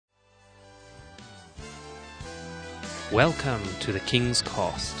Welcome to the King's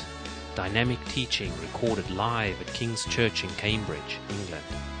Cast, dynamic teaching recorded live at King's Church in Cambridge, England.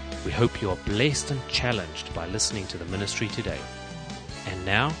 We hope you are blessed and challenged by listening to the ministry today. And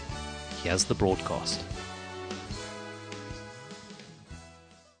now, here's the broadcast.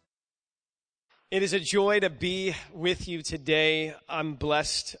 It is a joy to be with you today. I'm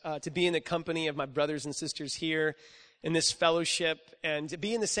blessed to be in the company of my brothers and sisters here in this fellowship and to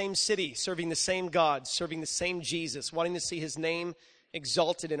be in the same city, serving the same God, serving the same Jesus, wanting to see his name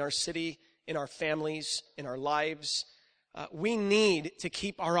exalted in our city, in our families, in our lives. We need to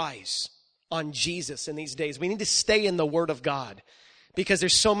keep our eyes on Jesus in these days. We need to stay in the Word of God because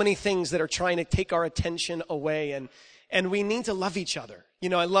there's so many things that are trying to take our attention away, and we need to love each other. You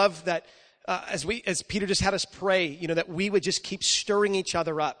know, I love that as Peter just had us pray, you know, that we would just keep stirring each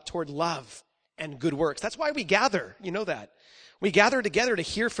other up toward love and good works. That's why we gather, you know that. We gather together to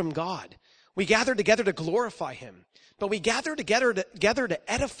hear from God. We gather together to glorify him. But we gather together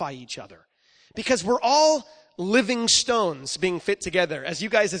to edify each other. Because we're all living stones being fit together. As you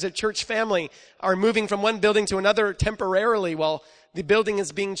guys as a church family are moving from one building to another temporarily while the building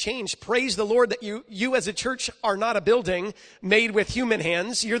is being changed. Praise the Lord that you as a church are not a building made with human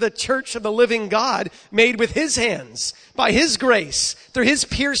hands. You're the church of the living God made with his hands, by his grace, through his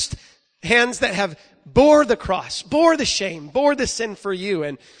pierced hands that have bore the cross, bore the shame, bore the sin for you.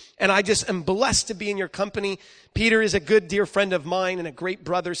 And I just am blessed to be in your company. Peter is a good dear friend of mine and a great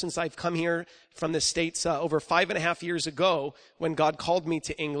brother since I've come here from the States over 5.5 years ago when God called me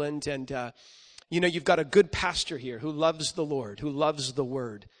to England. And, you know, you've got a good pastor here who loves the Lord, who loves the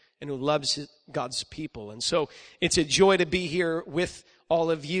Word, and who loves God's people. And so it's a joy to be here with all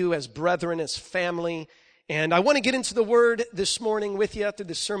of you as brethren, as family. And I want to get into the Word this morning with you after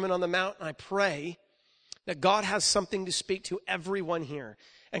the Sermon on the Mount. And I pray that God has something to speak to everyone here.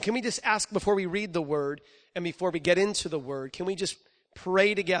 And can we just ask before we read the Word and before we get into the Word, can we just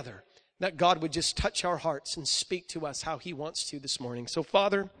pray together that God would just touch our hearts and speak to us how he wants to this morning. So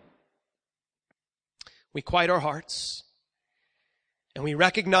Father, we quiet our hearts and we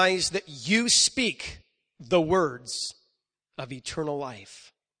recognize that you speak the words of eternal life.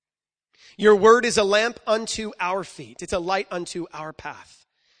 Your word is a lamp unto our feet. It's a light unto our path.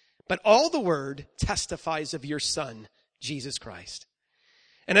 But all the word testifies of your Son, Jesus Christ.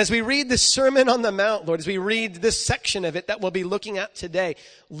 And as we read the Sermon on the Mount, Lord, as we read this section of it that we'll be looking at today,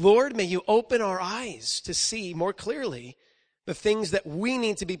 Lord, may you open our eyes to see more clearly the things that we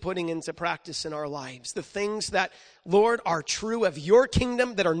need to be putting into practice in our lives. The things that, Lord, are true of your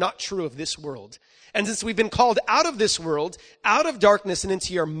kingdom that are not true of this world. And since we've been called out of this world, out of darkness and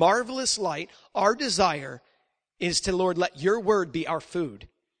into your marvelous light, our desire is to, Lord, let your word be our food.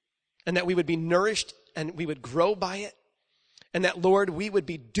 And that we would be nourished and we would grow by it. And that, Lord, we would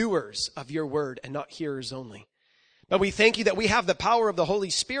be doers of your word and not hearers only. But we thank you that we have the power of the Holy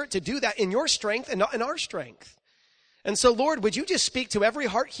Spirit to do that in your strength and not in our strength. And so, Lord, would you just speak to every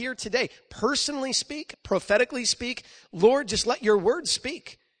heart here today? Personally speak, prophetically speak. Lord, just let your word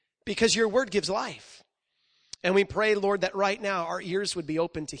speak because your word gives life. And we pray, Lord, that right now our ears would be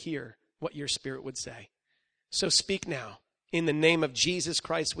open to hear what your Spirit would say. So speak now. In the name of Jesus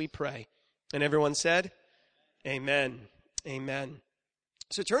Christ we pray. And everyone said, amen. Amen.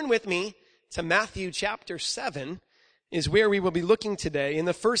 So turn with me to Matthew chapter 7 is where we will be looking today in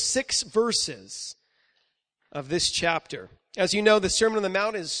the first 6 verses of this chapter. As you know, the Sermon on the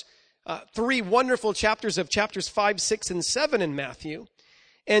Mount is 3 wonderful chapters of chapters 5, 6, and 7 in Matthew.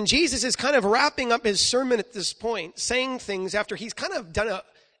 And Jesus is kind of wrapping up his sermon at this point, saying things after he's kind of done a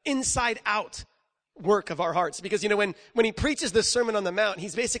inside-out work of our hearts. Because, you know, when he preaches the Sermon on the Mount,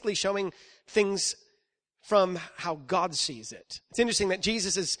 he's basically showing things from how God sees it. It's interesting that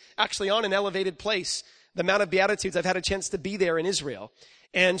Jesus is actually on an elevated place. The Mount of Beatitudes, I've had a chance to be there in Israel.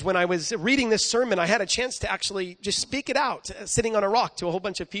 And when I was reading this sermon, I had a chance to actually just speak it out, sitting on a rock to a whole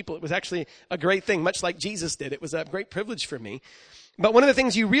bunch of people. It was actually a great thing, much like Jesus did. It was a great privilege for me. But one of the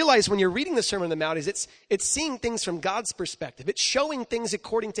things you realize when you're reading the Sermon on the Mount is it's seeing things from God's perspective. It's showing things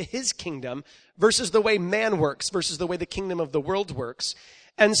according to his kingdom versus the way man works, versus the way the kingdom of the world works.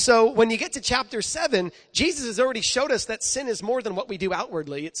 And so when you get to chapter 7, Jesus has already showed us that sin is more than what we do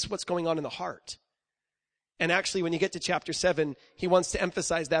outwardly. It's what's going on in the heart. And actually, when you get to chapter 7, he wants to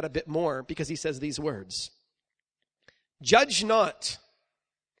emphasize that a bit more because he says these words. Judge not,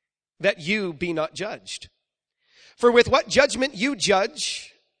 that you be not judged. For with what judgment you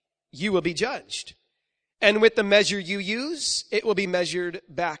judge, you will be judged. And with the measure you use, it will be measured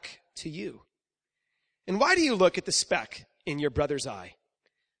back to you. And why do you look at the speck in your brother's eye,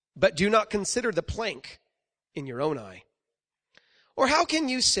 but do not consider the plank in your own eye? Or how can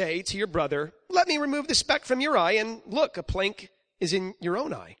you say to your brother, let me remove the speck from your eye, and look, a plank is in your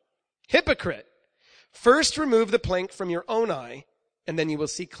own eye. Hypocrite, first remove the plank from your own eye, and then you will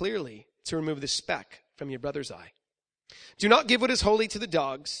see clearly to remove the speck from your brother's eye. Do not give what is holy to the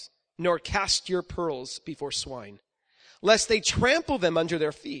dogs, nor cast your pearls before swine, lest they trample them under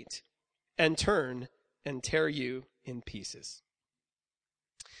their feet and turn and tear you in pieces.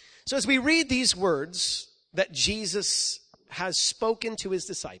 So as we read these words that Jesus has spoken to his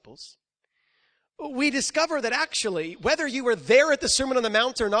disciples, we discover that actually, whether you were there at the Sermon on the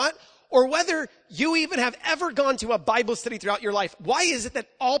Mount or not, or whether you even have ever gone to a Bible study throughout your life, why is it that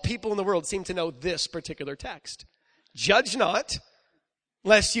all people in the world seem to know this particular text? Judge not,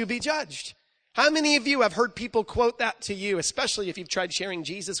 lest you be judged. How many of you have heard people quote that to you, especially if you've tried sharing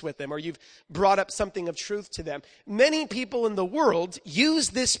Jesus with them or you've brought up something of truth to them? Many people in the world use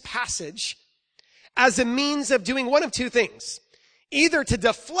this passage as a means of doing one of two things. Either to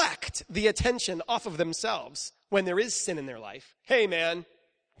deflect the attention off of themselves when there is sin in their life. Hey man,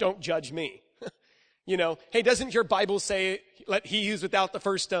 don't judge me. Hey, doesn't your Bible say, let he who's without the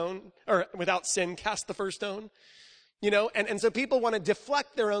first stone, or without sin, cast the first stone? And so people want to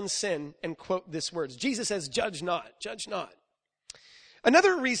deflect their own sin and quote this words. Jesus says, judge not, judge not.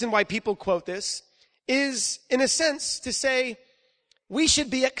 Another reason why people quote this is, in a sense, to say we should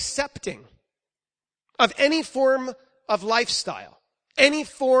be accepting of any form of lifestyle, any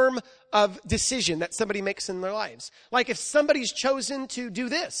form of decision that somebody makes in their lives. Like if somebody's chosen to do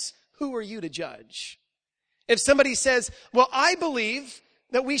this, who are you to judge? If somebody says, well, I believe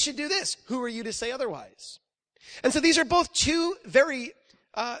that we should do this, who are you to say otherwise? And so these are both two very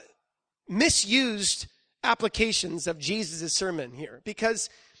misused applications of Jesus' sermon here. Because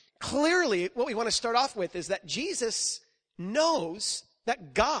clearly what we want to start off with is that Jesus knows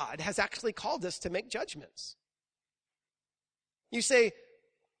that God has actually called us to make judgments. You say,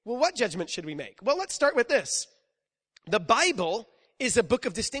 well, what judgment should we make? Well, let's start with this. The Bible is a book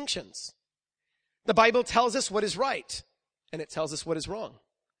of distinctions. The Bible tells us what is right, and it tells us what is wrong.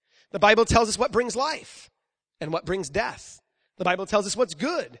 The Bible tells us what brings life and what brings death. The Bible tells us what's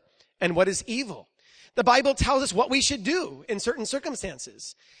good and what is evil. The Bible tells us what we should do in certain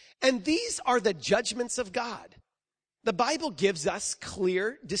circumstances. And these are the judgments of God. The Bible gives us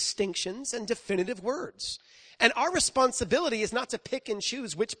clear distinctions and definitive words. And our responsibility is not to pick and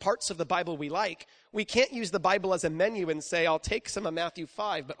choose which parts of the Bible we like. We can't use the Bible as a menu and say, I'll take some of Matthew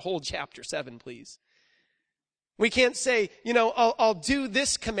 5, but hold chapter 7, please. We can't say, I'll do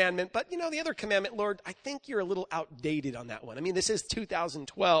this commandment, but the other commandment, Lord, I think you're a little outdated on that one. I mean, this is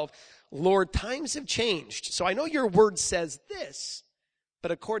 2012. Lord, times have changed. So I know your word says this,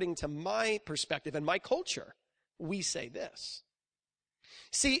 but according to my perspective and my culture, we say this.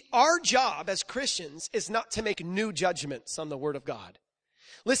 See, our job as Christians is not to make new judgments on the Word of God.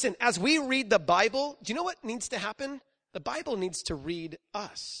 Listen, as we read the Bible, do you know what needs to happen? The Bible needs to read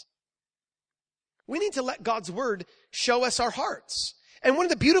us. We need to let God's Word show us our hearts. And one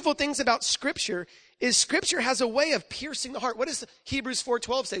of the beautiful things about Scripture is Scripture has a way of piercing the heart. What does Hebrews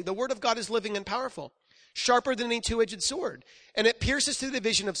 4:12 say? The Word of God is living and powerful, sharper than any two-edged sword. And it pierces to the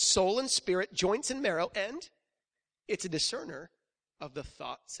division of soul and spirit, joints and marrow, and it's a discerner of the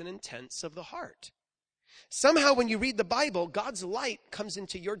thoughts and intents of the heart. Somehow when you read the Bible, God's light comes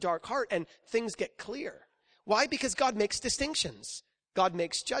into your dark heart and things get clear. Why? Because God makes distinctions. God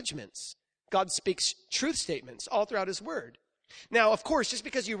makes judgments. God speaks truth statements all throughout his word. Now, of course, just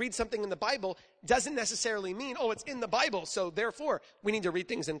because you read something in the Bible doesn't necessarily mean, it's in the Bible, so therefore we need to read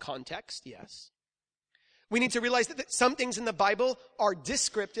things in context, yes. We need to realize that some things in the Bible are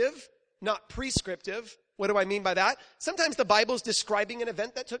descriptive, not prescriptive. What do I mean by that? Sometimes the Bible is describing an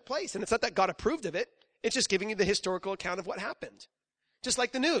event that took place, and it's not that God approved of it. It's just giving you the historical account of what happened. Just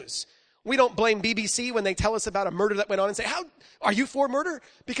like the news. We don't blame BBC when they tell us about a murder that went on and say, how are you for murder?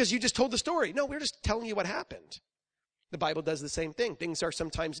 Because you just told the story. No, we're just telling you what happened. The Bible does the same thing. Things are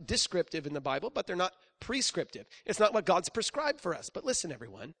sometimes descriptive in the Bible, but they're not prescriptive. It's not what God's prescribed for us. But listen,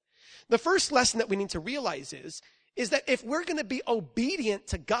 everyone. The first lesson that we need to realize is that if we're going to be obedient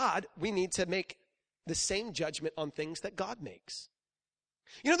to God, we need to make the same judgment on things that God makes.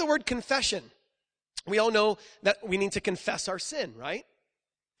 You know the word confession. We all know that we need to confess our sin, right?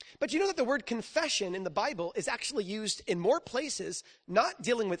 But you know that the word confession in the Bible is actually used in more places, not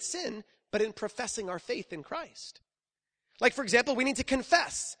dealing with sin, but in professing our faith in Christ. Like, for example, we need to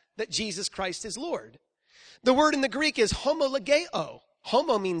confess that Jesus Christ is Lord. The word in the Greek is homologeo.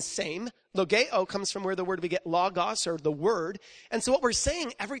 Homo means same. Logeo comes from where the word we get logos, or the word. And so what we're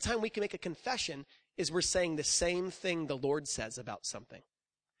saying every time we can make a confession is we're saying the same thing the Lord says about something.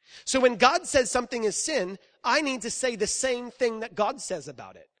 So when God says something is sin, I need to say the same thing that God says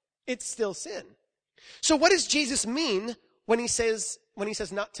about it. It's still sin. So what does Jesus mean when he says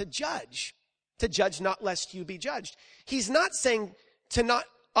not to judge not lest you be judged? He's not saying to not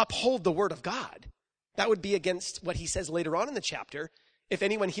uphold the word of God. That would be against what he says later on in the chapter. If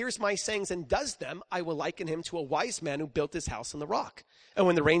anyone hears my sayings and does them, I will liken him to a wise man who built his house on the rock. And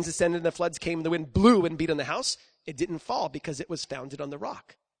when the rains descended and the floods came, and the wind blew and beat on the house, it didn't fall because it was founded on the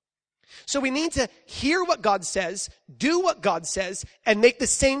rock. So we need to hear what God says, do what God says, and make the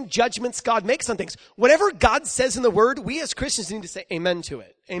same judgments God makes on things. Whatever God says in the word, we as Christians need to say amen to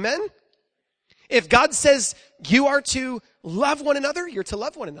it. Amen? If God says you are to love one another, you're to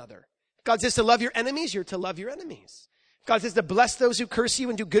love one another. If God says to love your enemies, you're to love your enemies. If God says to bless those who curse you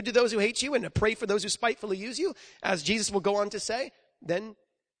and do good to those who hate you and to pray for those who spitefully use you, as Jesus will go on to say, then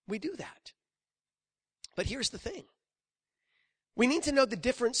we do that. But here's the thing. We need to know the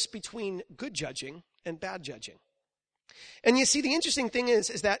difference between good judging and bad judging. And you see, the interesting thing is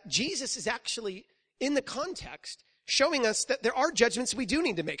that Jesus is actually, in the context, showing us that there are judgments we do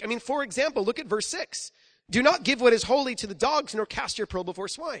need to make. I mean, for example, look at verse 6. Do not give what is holy to the dogs, nor cast your pearl before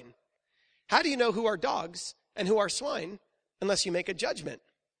swine. How do you know who are dogs and who are swine unless you make a judgment?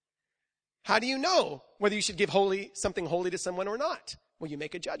 How do you know whether you should give something holy to someone or not? Well, you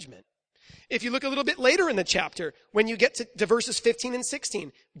make a judgment. If you look a little bit later in the chapter, when you get to verses 15 and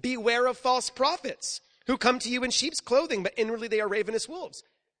 16, beware of false prophets who come to you in sheep's clothing, but inwardly they are ravenous wolves.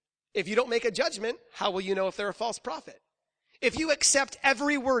 If you don't make a judgment, how will you know if they're a false prophet? If you accept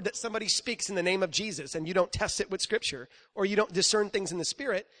every word that somebody speaks in the name of Jesus and you don't test it with Scripture, or you don't discern things in the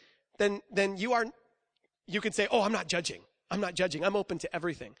Spirit, then you can say, oh, I'm not judging. I'm open to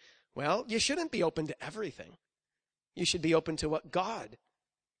everything. Well, you shouldn't be open to everything. You should be open to what God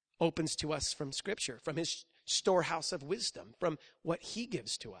opens to us from Scripture, from his storehouse of wisdom, from what he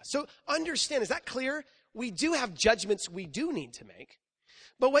gives to us. So understand, is that clear? We do have judgments we do need to make.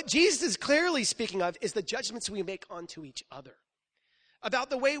 But what Jesus is clearly speaking of is the judgments we make onto each other. About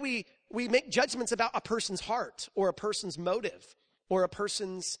the way we make judgments about a person's heart or a person's motive or a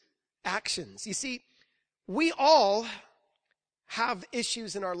person's actions. You see, we all have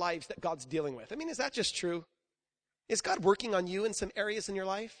issues in our lives that God's dealing with. I mean, is that just true? Is God working on you in some areas in your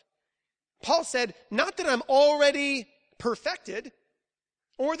life? Paul said, not that I'm already perfected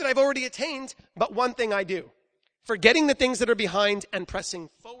or that I've already attained, but one thing I do, forgetting the things that are behind and pressing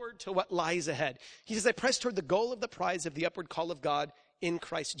forward to what lies ahead. He says, I press toward the goal of the prize of the upward call of God in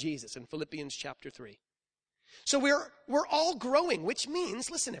Christ Jesus, in Philippians chapter 3. So we're all growing, which means,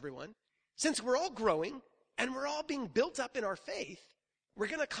 listen everyone, since we're all growing and we're all being built up in our faith, we're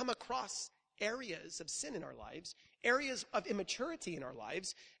going to come across areas of sin in our lives, areas of immaturity in our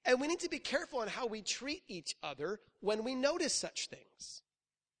lives, and we need to be careful on how we treat each other when we notice such things.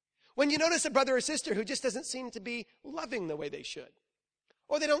 When you notice a brother or sister who just doesn't seem to be loving the way they should,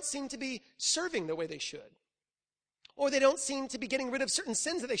 or they don't seem to be serving the way they should, or they don't seem to be getting rid of certain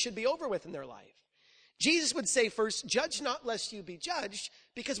sins that they should be over with in their life, Jesus would say first, judge not lest you be judged,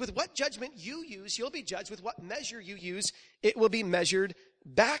 because with what judgment you use, you'll be judged. With what measure you use, it will be measured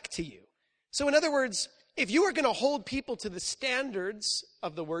back to you. So in other words, if you are going to hold people to the standards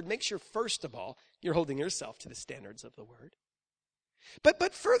of the word, make sure first of all, you're holding yourself to the standards of the word.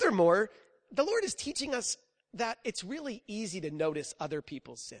 But furthermore, the Lord is teaching us that it's really easy to notice other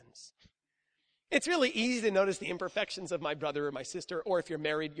people's sins. It's really easy to notice the imperfections of my brother or my sister, or if you're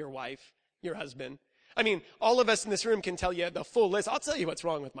married, your wife, your husband. I mean, all of us in this room can tell you the full list. I'll tell you what's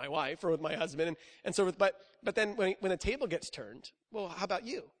wrong with my wife or with my husband. And so, but then when a table gets turned, well, how about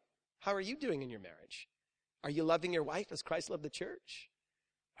you? How are you doing in your marriage? Are you loving your wife as Christ loved the church?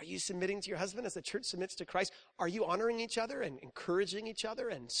 Are you submitting to your husband as the church submits to Christ? Are you honoring each other and encouraging each other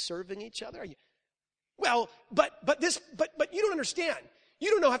and serving each other? But you don't understand.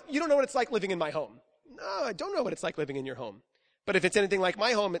 You don't know what it's like living in my home. No, I don't know what it's like living in your home. But if it's anything like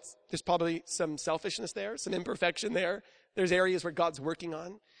my home, there's probably some selfishness there, some imperfection there. There's areas where God's working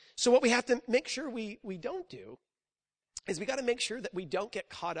on. So what we have to make sure we don't do is we got to make sure that we don't get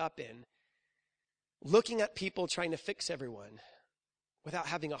caught up in looking at people trying to fix everyone without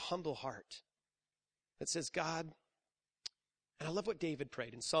having a humble heart that says, God, and I love what David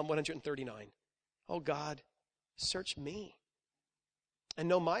prayed in Psalm 139. Oh God, search me and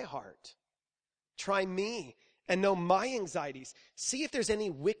know my heart. Try me and know my anxieties. See if there's any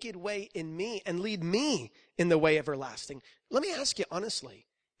wicked way in me and lead me in the way everlasting. Let me ask you honestly,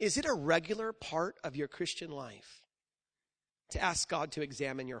 is it a regular part of your Christian life to ask God to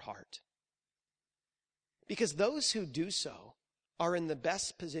examine your heart? Because those who do so are in the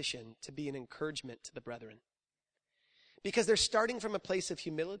best position to be an encouragement to the brethren. Because they're starting from a place of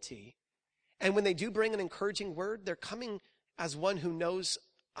humility. And when they do bring an encouraging word, they're coming as one who knows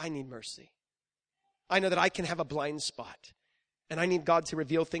I need mercy. I know that I can have a blind spot. And I need God to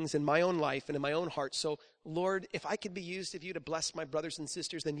reveal things in my own life and in my own heart. So, Lord, if I could be used of you to bless my brothers and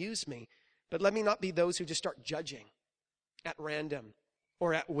sisters, then use me. But let me not be those who just start judging at random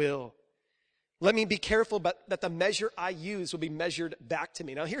or at will. Let me be careful that the measure I use will be measured back to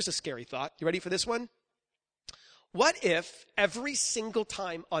me. Now, here's a scary thought. You ready for this one? What if every single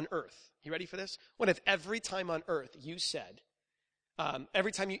time on earth, you ready for this? What if every time on earth you said,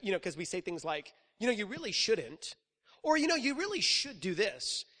 every time because we say things like, you really shouldn't, or, you really should do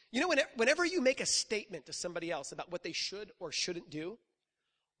this. Whenever you make a statement to somebody else about what they should or shouldn't do,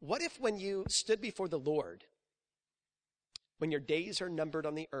 what if when you stood before the Lord, when your days are numbered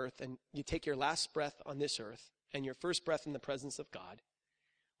on the earth and you take your last breath on this earth and your first breath in the presence of God,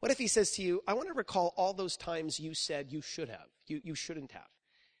 what if he says to you, I want to recall all those times you said you should have, you shouldn't have.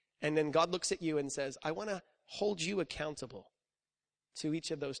 And then God looks at you and says, I want to hold you accountable to each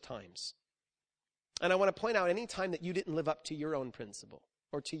of those times. And I want to point out any time that you didn't live up to your own principle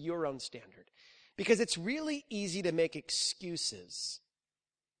or to your own standard. Because it's really easy to make excuses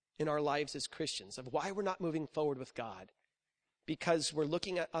in our lives as Christians of why we're not moving forward with God. Because we're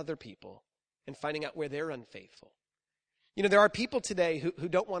looking at other people and finding out where they're unfaithful. There are people today who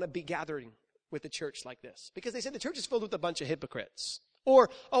don't want to be gathering with the church like this. Because they say the church is filled with a bunch of hypocrites.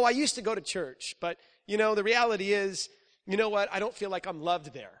 Or, I used to go to church, but, the reality is, you know what? I don't feel like I'm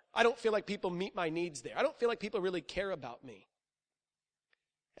loved there. I don't feel like people meet my needs there. I don't feel like people really care about me.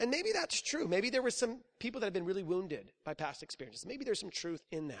 And maybe that's true. Maybe there were some people that have been really wounded by past experiences. Maybe there's some truth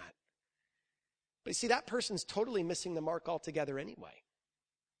in that. But you see, that person's totally missing the mark altogether anyway.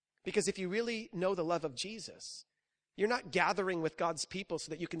 Because if you really know the love of Jesus, you're not gathering with God's people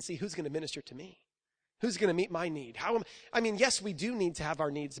so that you can see who's going to minister to me. Who's going to meet my need? Yes, we do need to have our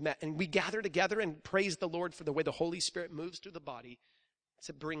needs met. And we gather together and praise the Lord for the way the Holy Spirit moves through the body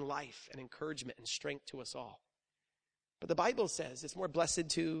to bring life and encouragement and strength to us all. But the Bible says it's more blessed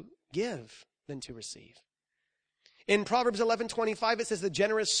to give than to receive. In Proverbs 11:25, it says the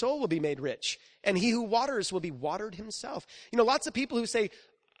generous soul will be made rich, and he who waters will be watered himself. Lots of people who say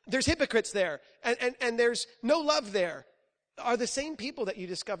there's hypocrites there and there's no love there are the same people that you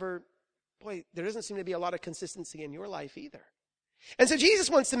discover, boy, there doesn't seem to be a lot of consistency in your life either. And so Jesus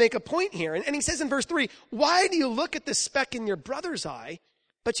wants to make a point here. And he says in verse 3, why do you look at the speck in your brother's eye,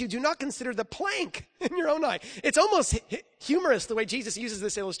 but you do not consider the plank in your own eye? It's almost humorous the way Jesus uses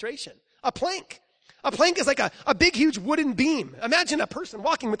this illustration. A plank. A plank is like a big, huge wooden beam. Imagine a person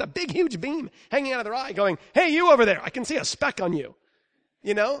walking with a big, huge beam hanging out of their eye going, hey, you over there, I can see a speck on you.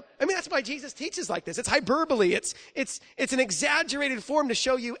 That's why Jesus teaches like this. It's hyperbole. It's an exaggerated form to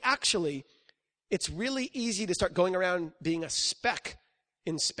show you actually it's really easy to start going around being a speck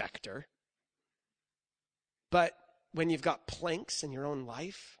inspector. But when you've got planks in your own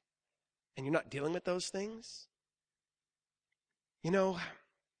life and you're not dealing with those things,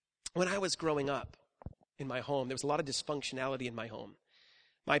 when I was growing up in my home, there was a lot of dysfunctionality in my home.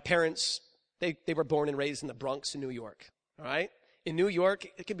 My parents, they were born and raised in the Bronx in New York, all right? In New York,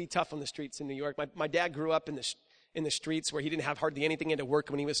 it can be tough on the streets in New York. My dad grew up in the streets where he didn't have hardly anything into work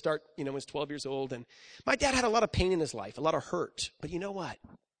when he was 12 years old. And my dad had a lot of pain in his life, a lot of hurt. But you know what?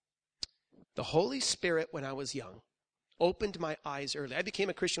 The Holy Spirit, when I was young, opened my eyes early. I became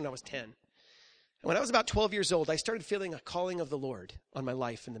a Christian when I was 10. And when I was about 12 years old, I started feeling a calling of the Lord on my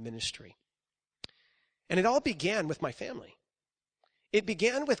life in the ministry. And it all began with my family. It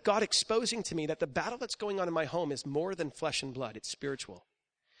began with God exposing to me that the battle that's going on in my home is more than flesh and blood. It's spiritual.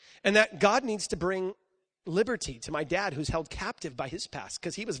 And that God needs to bring liberty to my dad, who's held captive by his past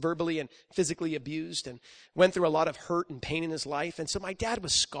because he was verbally and physically abused and went through a lot of hurt and pain in his life. And so my dad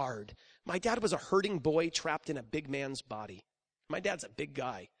was scarred. My dad was a hurting boy trapped in a big man's body. My dad's a big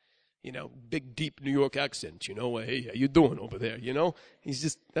guy, big, deep New York accent, hey, how you doing over there,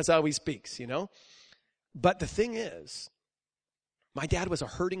 that's how he speaks, But the thing is, my dad was a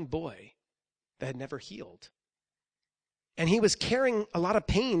hurting boy that had never healed. And he was carrying a lot of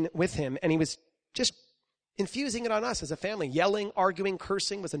pain with him, and he was just infusing it on us as a family. Yelling, arguing,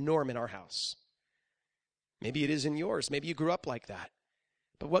 cursing was a norm in our house. Maybe it is in yours. Maybe you grew up like that.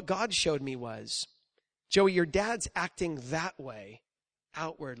 But what God showed me was, Joey, your dad's acting that way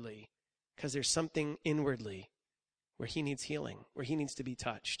outwardly because there's something inwardly where he needs healing, where he needs to be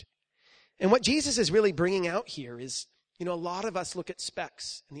touched. And what Jesus is really bringing out here is, a lot of us look at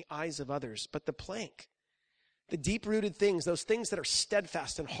specks in the eyes of others, but the plank, the deep-rooted things, those things that are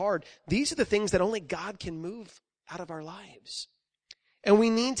steadfast and hard, these are the things that only God can move out of our lives. And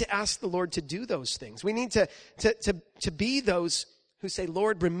we need to ask the Lord to do those things. We need to be those who say,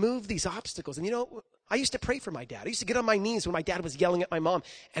 Lord, remove these obstacles. And I used to pray for my dad. I used to get on my knees when my dad was yelling at my mom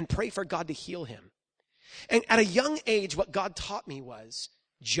and pray for God to heal him. And at a young age, what God taught me was,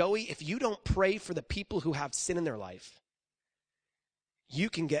 Joey, if you don't pray for the people who have sin in their life, you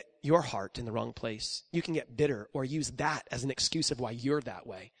can get your heart in the wrong place. You can get bitter or use that as an excuse of why you're that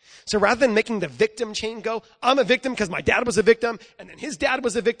way. So rather than making the victim chain go, I'm a victim because my dad was a victim, and then his dad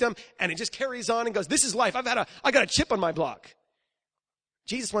was a victim, and it just carries on and goes, this is life. I got a chip on my block.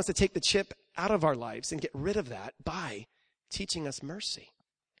 Jesus wants to take the chip out of our lives and get rid of that by teaching us mercy,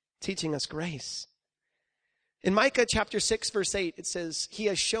 teaching us grace. In Micah chapter 6, verse 8, it says, he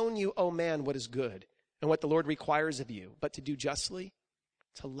has shown you, O man, what is good and what the Lord requires of you, but to do justly,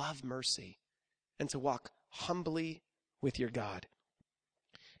 to love mercy, and to walk humbly with your God.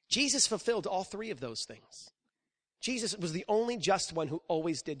 Jesus fulfilled all three of those things. Jesus was the only just one who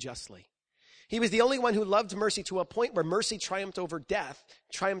always did justly. He was the only one who loved mercy to a point where mercy triumphed over death,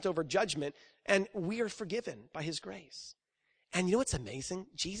 triumphed over judgment, and we are forgiven by his grace. And you know what's amazing?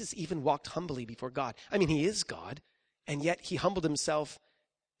 Jesus even walked humbly before God. I mean, he is God, and yet he humbled himself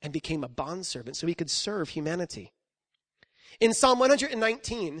and became a bondservant so he could serve humanity. In Psalm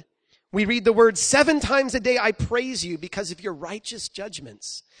 119, we read the words, 7 times a day I praise you because of your righteous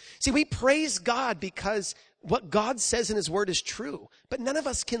judgments. See, we praise God because what God says in his word is true, but none of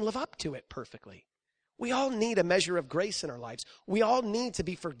us can live up to it perfectly. We all need a measure of grace in our lives. We all need to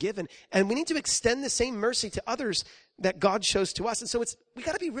be forgiven, and we need to extend the same mercy to others that God shows to us. And so we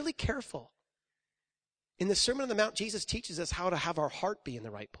got to be really careful. In the Sermon on the Mount, Jesus teaches us how to have our heart be in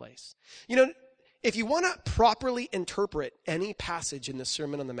the right place. You know, if you want to properly interpret any passage in the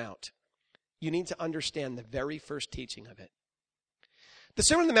Sermon on the Mount, you need to understand the very first teaching of it. The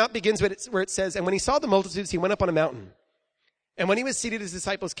Sermon on the Mount begins where it says, and when he saw the multitudes, he went up on a mountain. And when he was seated, his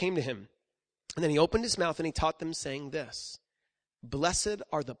disciples came to him. And then he opened his mouth and he taught them, saying this, blessed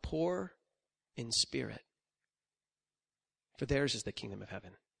are the poor in spirit, for theirs is the kingdom of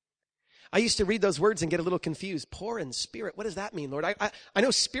heaven. I used to read those words and get a little confused. Poor in spirit, what does that mean, Lord? I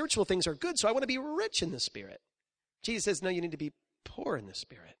know spiritual things are good, so I want to be rich in the spirit. Jesus says, no, you need to be poor in the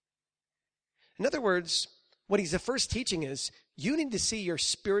spirit. In other words, what he's the first teaching is, you need to see your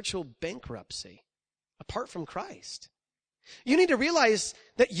spiritual bankruptcy apart from Christ. You need to realize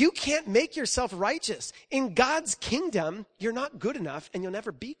that you can't make yourself righteous. In God's kingdom, you're not good enough, and you'll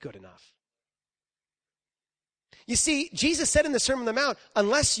never be good enough. You see, Jesus said in the Sermon on the Mount,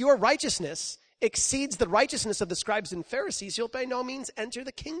 unless your righteousness exceeds the righteousness of the scribes and Pharisees, you'll by no means enter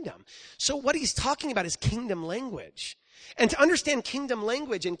the kingdom. So what he's talking about is kingdom language. And to understand kingdom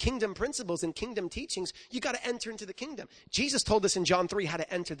language and kingdom principles and kingdom teachings, you got to enter into the kingdom. Jesus told us in John 3 how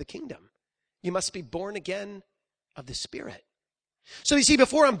to enter the kingdom. You must be born again of the Spirit. So you see,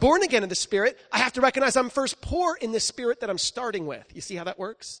 before I'm born again of the Spirit, I have to recognize I'm first poor in the spirit that I'm starting with. You see how that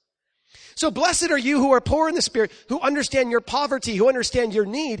works? So blessed are you who are poor in the spirit, who understand your poverty, who understand your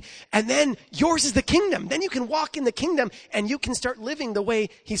need, and then yours is the kingdom. Then you can walk in the kingdom and you can start living the way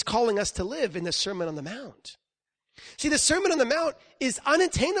he's calling us to live in the Sermon on the Mount. See, the Sermon on the Mount is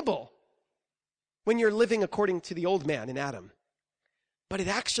unattainable when you're living according to the old man in Adam. But it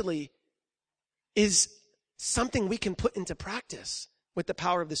actually is something we can put into practice with the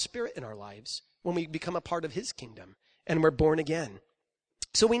power of the Spirit in our lives when we become a part of his kingdom and we're born again.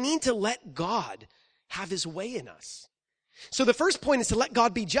 So we need to let God have his way in us. So the first point is to let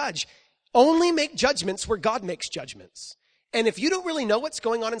God be judge. Only make judgments where God makes judgments. And if you don't really know what's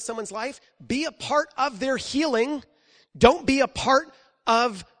going on in someone's life, be a part of their healing. Don't be a part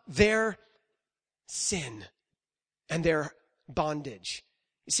of their sin and their bondage.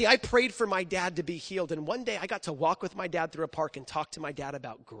 You see, I prayed for my dad to be healed, and one day I got to walk with my dad through a park and talk to my dad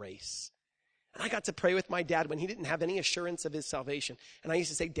about grace. And I got to pray with my dad when he didn't have any assurance of his salvation. And I used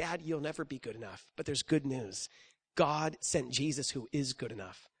to say, Dad, you'll never be good enough. But there's good news. God sent Jesus who is good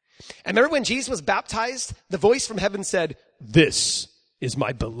enough. And remember when Jesus was baptized, the voice from heaven said, this is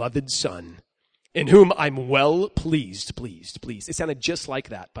my beloved Son, in whom I'm well pleased. It sounded just like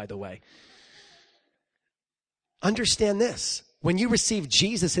that, by the way. Understand this. When you receive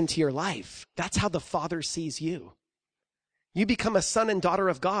Jesus into your life, that's how the Father sees you. You become a son and daughter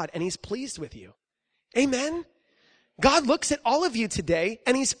of God, and he's pleased with you. Amen? God looks at all of you today,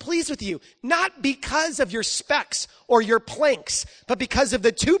 and he's pleased with you, not because of your specks or your planks, but because of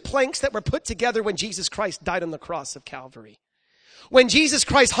the 2 planks that were put together when Jesus Christ died on the cross of Calvary. When Jesus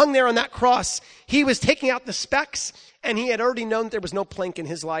Christ hung there on that cross, he was taking out the specks, and he had already known that there was no plank in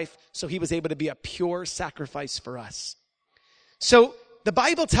his life, so he was able to be a pure sacrifice for us. So the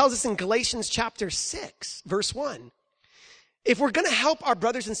Bible tells us in Galatians chapter 6, verse 1, If we're going to help our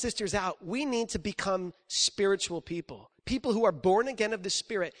brothers and sisters out, we need to become spiritual people. People who are born again of the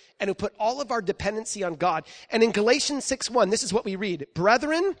Spirit and who put all of our dependency on God. And in Galatians 6:1, this is what we read.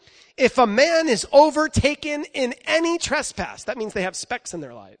 Brethren, if a man is overtaken in any trespass, that means they have specks in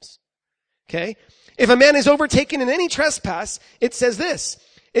their lives. Okay? If a man is overtaken in any trespass, it says this.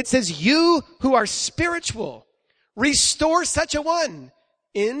 It says, you who are spiritual, restore such a one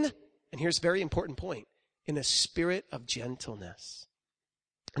in, and here's a very important point, in a spirit of gentleness.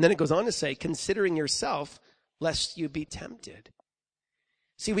 And then it goes on to say, considering yourself, lest you be tempted.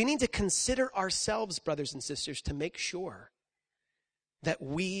 See, we need to consider ourselves, brothers and sisters, to make sure that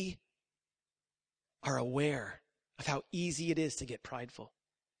we are aware of how easy it is to get prideful,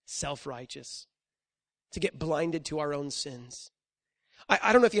 self-righteous, to get blinded to our own sins.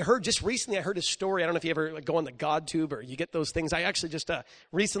 I don't know if you heard, just recently I heard a story. I don't know if you ever go on the GodTube or you get those things. I actually just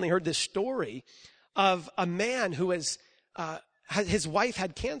recently heard this story of a man who was, his wife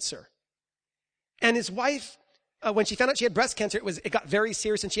had cancer. And his wife, when she found out she had breast cancer, it got very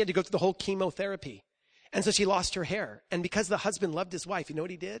serious and she had to go through the whole chemotherapy. And so she lost her hair. And because the husband loved his wife, you know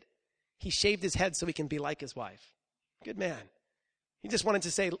what he did? He shaved his head so he can be like his wife. Good man. He just wanted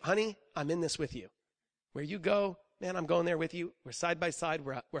to say, honey, I'm in this with you. Where you go, man, I'm going there with you. We're side by side.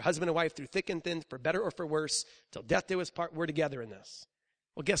 We're husband and wife through thick and thin, for better or for worse, till death do us part. We're together in this.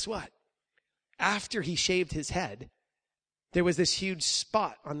 Well, guess what? After he shaved his head, there was this huge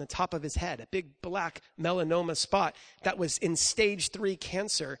spot on the top of his head, a big black melanoma spot that was in stage 3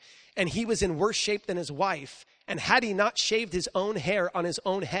 cancer. And he was in worse shape than his wife. And had he not shaved his own hair on his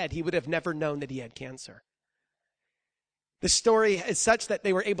own head, he would have never known that he had cancer. The story is such that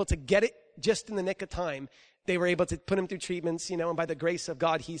they were able to get it just in the nick of time. They were able to put him through treatments, and by the grace of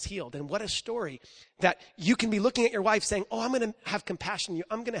God, he's healed. And what a story that you can be looking at your wife saying, oh, I'm going to have compassion on you.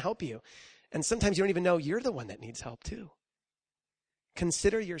 I'm going to help you. And sometimes you don't even know you're the one that needs help too.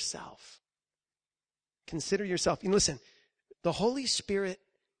 Consider yourself. Consider yourself. And listen, the Holy Spirit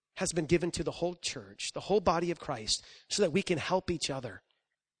has been given to the whole church, the whole body of Christ, so that we can help each other.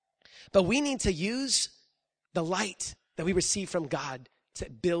 But we need to use the light that we receive from God to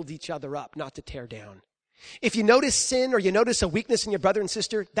build each other up, not to tear down. If you notice sin or you notice a weakness in your brother and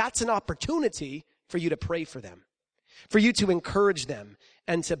sister, that's an opportunity for you to pray for them, for you to encourage them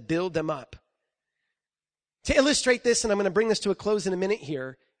and to build them up. To illustrate this, and I'm going to bring this to a close in a minute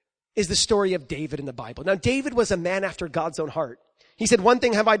here, is the story of David in the Bible. Now, David was a man after God's own heart. He said, one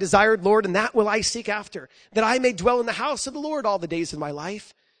thing have I desired, Lord, and that will I seek after, that I may dwell in the house of the Lord all the days of my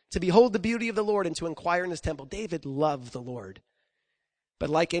life, to behold the beauty of the Lord and to inquire in his temple. David loved the Lord. But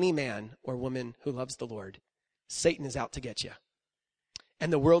like any man or woman who loves the Lord, Satan is out to get you.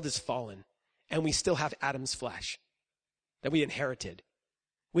 And the world is fallen. And we still have Adam's flesh that we inherited.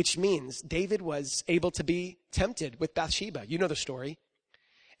 Which means David was able to be tempted with Bathsheba. You know the story.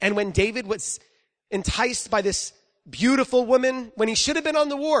 And when David was enticed by this beautiful woman, when he should have been on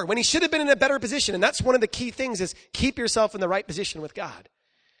the war, when he should have been in a better position, and that's one of the key things is keep yourself in the right position with God.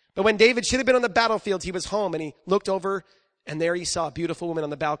 But when David should have been on the battlefield, he was home and he looked over and there he saw a beautiful woman on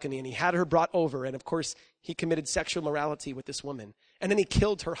the balcony and he had her brought over. And of course, he committed sexual immorality with this woman. And then he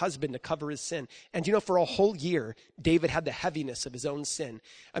killed her husband to cover his sin. And for a whole year, David had the heaviness of his own sin.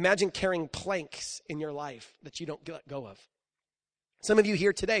 Imagine carrying planks in your life that you don't let go of. Some of you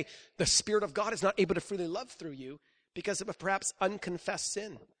here today, the Spirit of God is not able to freely love through you because of perhaps unconfessed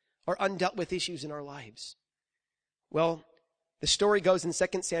sin or undealt with issues in our lives. Well, the story goes in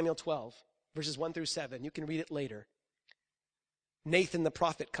 2 Samuel 12, verses 1 through 7. You can read it later. Nathan the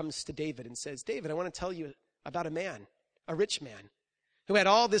prophet comes to David and says, David, I want to tell you about a man, a rich man, who had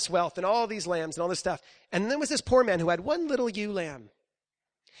all this wealth and all these lambs and all this stuff. And then there was this poor man who had one little ewe lamb.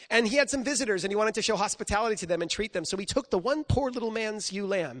 And he had some visitors and he wanted to show hospitality to them and treat them. So he took the one poor little man's ewe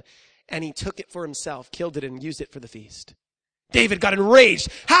lamb and he took it for himself, killed it and used it for the feast. David got enraged.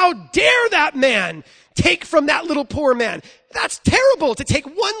 How dare that man take from that little poor man? That's terrible to take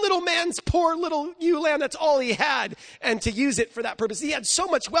one little man's poor little ewe lamb. That's all he had and to use it for that purpose. He had so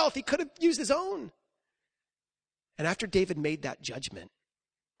much wealth. He could have used his own. And after David made that judgment,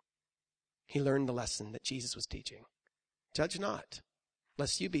 he learned the lesson that Jesus was teaching. Judge not,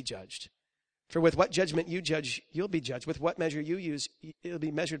 lest you be judged. For with what judgment you judge, you'll be judged. With what measure you use, it'll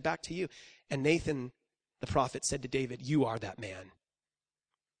be measured back to you. And Nathan the prophet said to David, you are that man.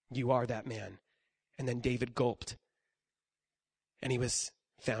 You are that man. And then David gulped. And he was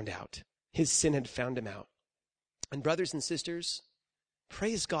found out. His sin had found him out. And brothers and sisters,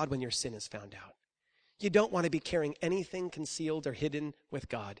 praise God when your sin is found out. You don't want to be carrying anything concealed or hidden with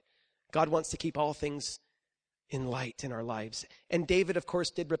God. God wants to keep all things in light in our lives. And David, of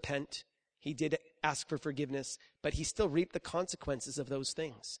course, did repent. He did ask for forgiveness, but he still reaped the consequences of those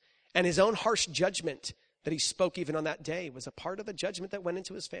things. And his own harsh judgment that he spoke even on that day was a part of the judgment that went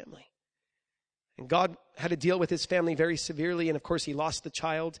into his family. And God had to deal with his family very severely. And of course, he lost the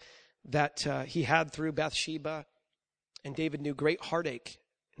child that he had through Bathsheba. And David knew great heartache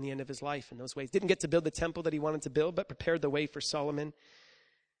in the end of his life in those ways. Didn't get to build the temple that he wanted to build, but prepared the way for Solomon.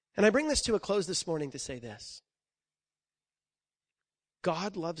 And I bring this to a close this morning to say this.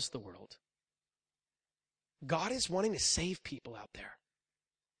 God loves the world. God is wanting to save people out there.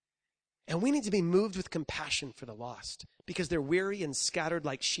 And we need to be moved with compassion for the lost because they're weary and scattered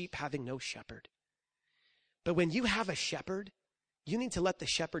like sheep having no shepherd. But when you have a shepherd, you need to let the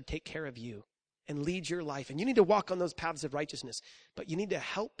shepherd take care of you and lead your life. And you need to walk on those paths of righteousness. But you need to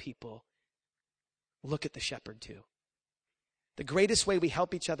help people look at the shepherd too. The greatest way we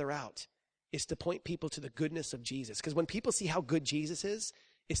help each other out is to point people to the goodness of Jesus. Because when people see how good Jesus is,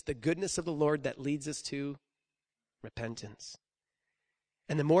 it's the goodness of the Lord that leads us to repentance.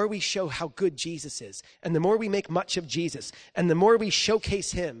 And the more we show how good Jesus is, and the more we make much of Jesus, and the more we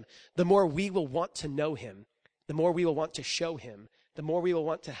showcase him, the more we will want to know him, the more we will want to show him, the more we will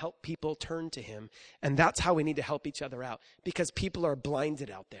want to help people turn to him. And that's how we need to help each other out, because people are blinded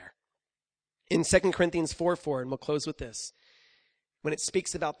out there. In 2 Corinthians 4:4, and we'll close with this, when it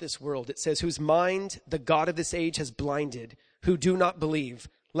speaks about this world, it says, whose mind the God of this age has blinded, who do not believe,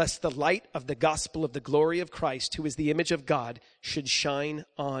 lest the light of the gospel of the glory of Christ, who is the image of God, should shine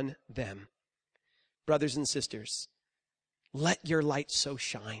on them. Brothers and sisters, let your light so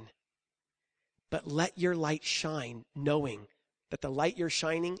shine. But let your light shine knowing that the light you're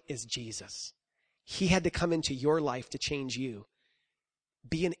shining is Jesus. He had to come into your life to change you.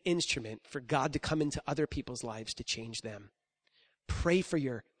 Be an instrument for God to come into other people's lives to change them. Pray for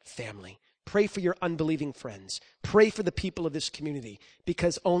your family. Pray for your unbelieving friends. Pray for the people of this community,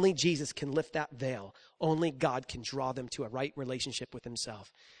 because only Jesus can lift that veil. Only God can draw them to a right relationship with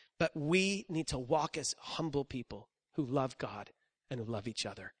himself. But we need to walk as humble people who love God and who love each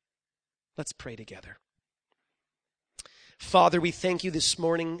other. Let's pray together. Father, we thank you this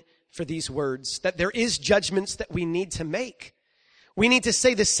morning for these words, that there is judgments that we need to make. We need to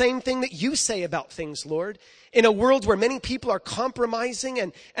say the same thing that you say about things, Lord. In a world where many people are compromising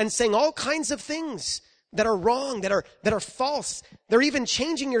and saying all kinds of things that are wrong, that are false. They're even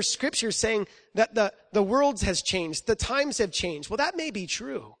changing your scripture, saying that the world has changed, the times have changed. Well, that may be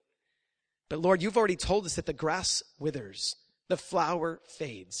true. But Lord, you've already told us that the grass withers, the flower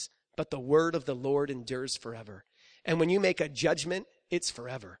fades, but the word of the Lord endures forever. And when you make a judgment, it's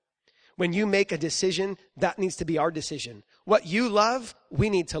forever. When you make a decision, that needs to be our decision. What you love, we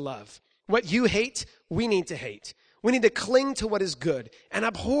need to love. What you hate, we need to hate. We need to cling to what is good and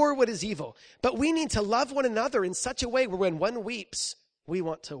abhor what is evil. But we need to love one another in such a way where when one weeps, we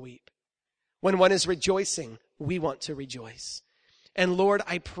want to weep. When one is rejoicing, we want to rejoice. And Lord,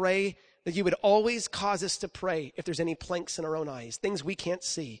 I pray that you would always cause us to pray if there's any planks in our own eyes, things we can't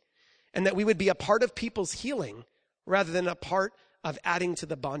see, and that we would be a part of people's healing rather than a part of adding to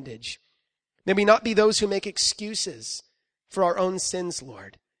the bondage. May we not be those who make excuses for our own sins,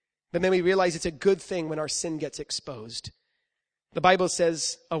 Lord, but may we realize it's a good thing when our sin gets exposed. The Bible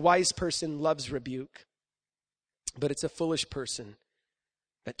says a wise person loves rebuke, but it's a foolish person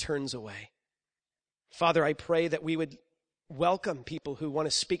that turns away. Father, I pray that we would welcome people who want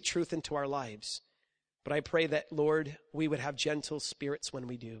to speak truth into our lives, but I pray that, Lord, we would have gentle spirits when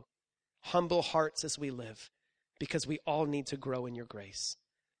we do, humble hearts as we live, because we all need to grow in your grace.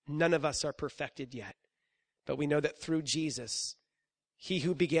 None of us are perfected yet, but we know that through Jesus, he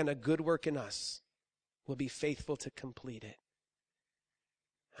who began a good work in us will be faithful to complete it.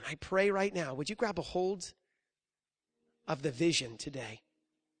 And I pray right now, would you grab a hold of the vision today?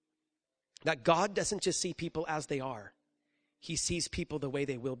 That God doesn't just see people as they are. He sees people the way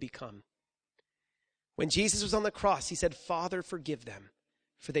they will become. When Jesus was on the cross, he said, Father, forgive them,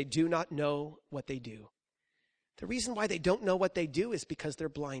 for they do not know what they do. The reason why they don't know what they do is because they're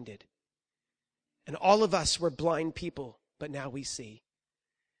blinded. And all of us were blind people, but now we see.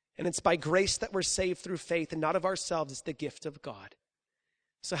 And it's by grace that we're saved through faith, and not of ourselves. It's the gift of God.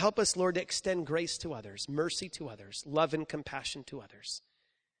 So help us, Lord, to extend grace to others, mercy to others, love and compassion to others,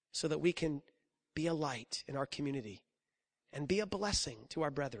 so that we can be a light in our community and be a blessing to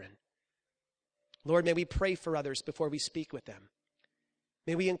our brethren. Lord, may we pray for others before we speak with them.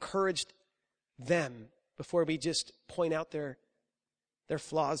 May we encourage them before we just point out their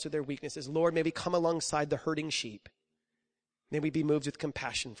flaws or their weaknesses. Lord, may we come alongside the hurting sheep. May we be moved with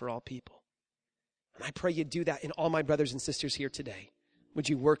compassion for all people. And I pray you do that in all my brothers and sisters here today. Would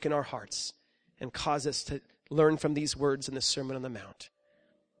you work in our hearts and cause us to learn from these words in the Sermon on the Mount?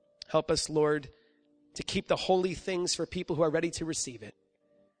 Help us, Lord, to keep the holy things for people who are ready to receive it.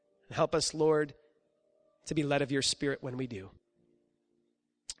 And help us, Lord, to be led of your Spirit when we do.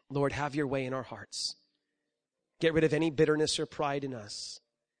 Lord, have your way in our hearts. Get rid of any bitterness or pride in us.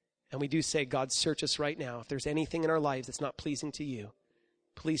 And we do say, God, search us right now. If there's anything in our lives that's not pleasing to you,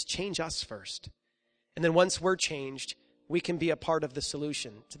 please change us first. And then once we're changed, we can be a part of the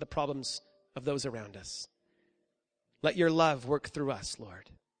solution to the problems of those around us. Let your love work through us, Lord.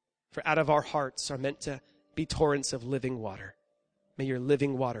 For out of our hearts are meant to be torrents of living water. May your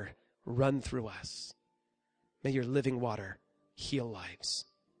living water run through us. May your living water heal lives.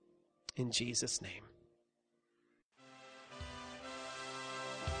 In Jesus' name.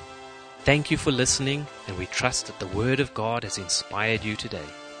 Thank you for listening, and we trust that the Word of God has inspired you today.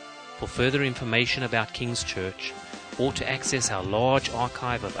 For further information about King's Church, or to access our large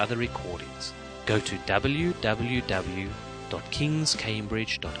archive of other recordings, go to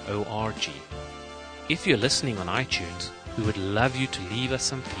www.kingscambridge.org. If you're listening on iTunes, we would love you to leave us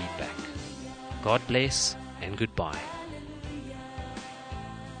some feedback. God bless and goodbye.